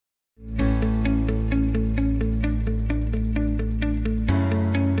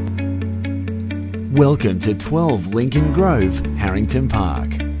Welcome to 12 Lincoln Grove, Harrington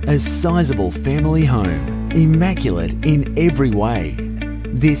Park. A sizable family home, immaculate in every way.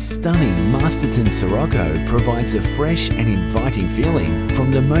 This stunning Masterton Sirocco provides a fresh and inviting feeling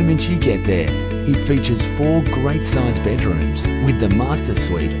from the moment you get there. It features 4 great-sized bedrooms, with the master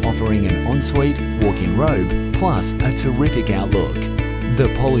suite offering an ensuite, walk-in robe, plus a terrific outlook. The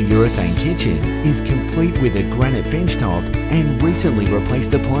polyurethane kitchen is complete with a granite benchtop and recently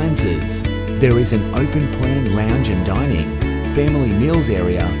replaced appliances. There is an open-plan lounge and dining, family meals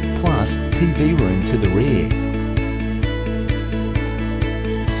area, plus TV room to the rear.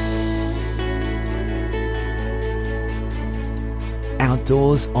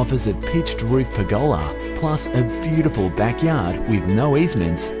 Outdoors offers a pitched roof pergola, plus a beautiful backyard with no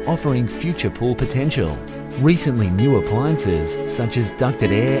easements, offering future pool potential. Recently new appliances such as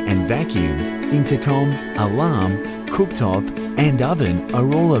ducted air and vacuum, intercom, alarm, cooktop and oven are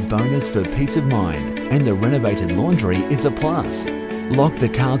all a bonus for peace of mind, and the renovated laundry is a plus. Lock the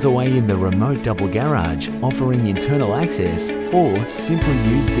cars away in the remote double garage, offering internal access, or simply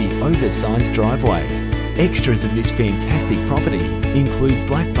use the oversized driveway. Extras of this fantastic property include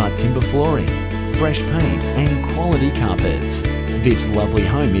black butt timber flooring, fresh paint and quality carpets. This lovely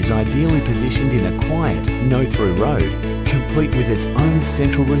home is ideally positioned in a quiet, no-through road, complete with its own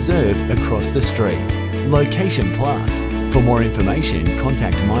central reserve across the street. Location plus. For more information,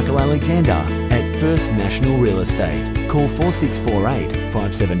 contact Michael Alexander at First National Real Estate. Call 4648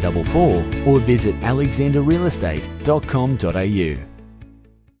 5744 or visit alexanderrealestate.com.au.